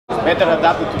better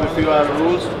adapted to the FIBA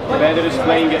rules, better is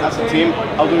playing as a team.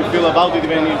 How do you feel about it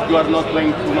even if you are not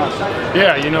playing too much?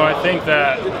 Yeah, you know, I think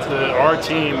that our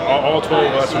team, all 12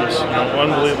 of us, was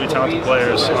unbelievably talented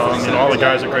players. All the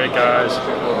guys are great guys.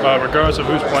 Regardless of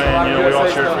who's playing, we all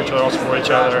cheer for each other, all support each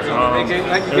other.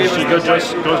 It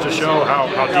just goes to show how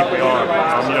deep we are.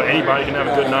 Anybody can have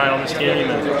a good night on this team,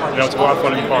 and it's a lot of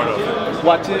fun to be part of.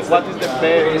 What is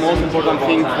the most important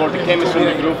thing for the chemistry in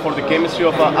the group, for the chemistry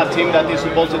of a team that is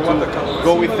supposed to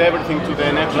go with everything to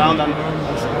the next round and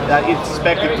that it's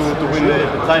expected to win the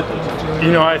title?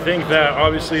 I think that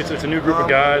obviously it's a new group of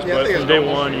guys, but from day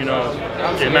one, it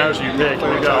matters who you pick.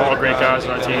 We've got all great guys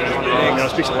on our team. It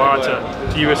speaks a lot to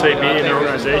USAB and their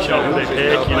organization on who they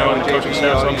pick. And the coaching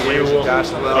staff is unbelievable.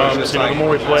 The more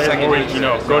we play, the more we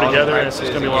grow together, and it's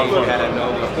just going to be a lot of fun.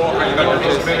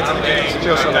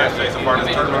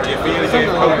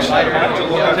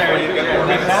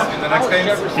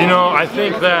 I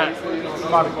think that,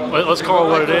 let's call it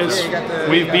what it is.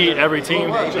 We've beat every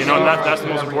team, and that's the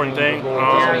most important thing.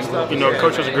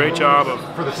 Coach does a great job of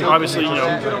obviously,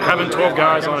 having 12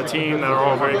 guys on a team that are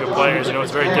all very good players.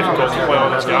 It's very difficult to play all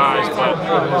those guys, but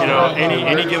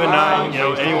any given night,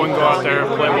 anyone go out there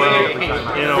and play well.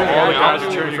 All the guys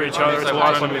are cheering for each other. It's a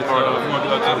lot of fun to be part of.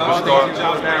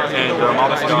 And all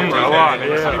the stuff. A lot,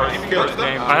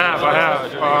 yeah. I have.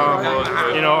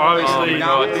 Obviously,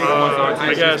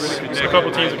 I guess a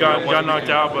couple teams got knocked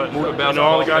out, but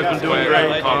all the guys have been doing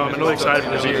great. I'm really excited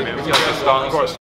for this year. Of course.